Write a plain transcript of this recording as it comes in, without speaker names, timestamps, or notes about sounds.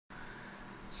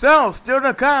So, still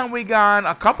to come, we got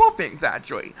a couple of things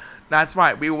actually. That's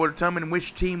right, we will determine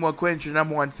which team will clinch the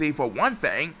 #1 seed for one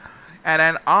thing. And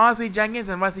then Ozzy Jenkins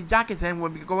and Rusty Jackson will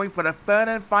be going for the third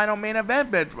and final main event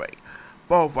victory.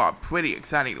 Both are pretty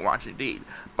exciting to watch indeed.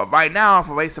 But right now,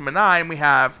 for race number 9, we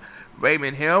have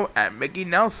Raymond Hill and Ricky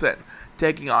Nelson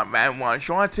taking on Ramblin,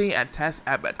 Shawntee, and Tess,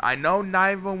 Evert. I know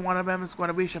neither one of them is going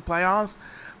to reach the playoffs,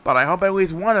 but I hope at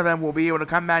least one of them will be able to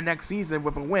come back next season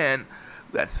with a win.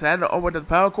 Let's head over to the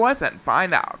pedal course and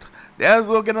find out. There's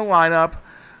a look at the lineup,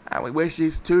 and we wish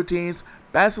these two teams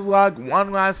best of luck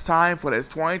one last time for this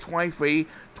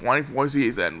 2023-24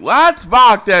 season. Let's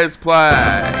rock this place!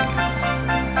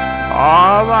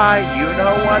 Alright, you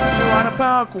know what to do on the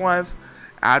pedal course.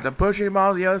 After pushing the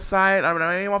ball to the other side of the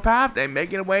manual path, they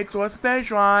make it way towards the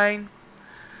finish line.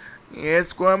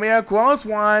 It's going to be a close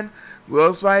one.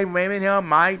 Looks like Raymond Hill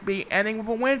might be ending with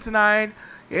a win tonight.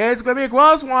 It's going to be a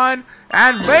close one.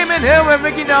 And Raymond Hill and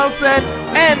Ricky Nelson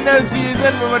end the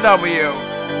season with a W.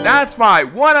 That's right.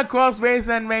 What a close race,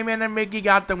 and Raymond and Ricky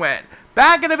got the win.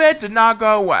 Back in a bit to not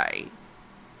go away.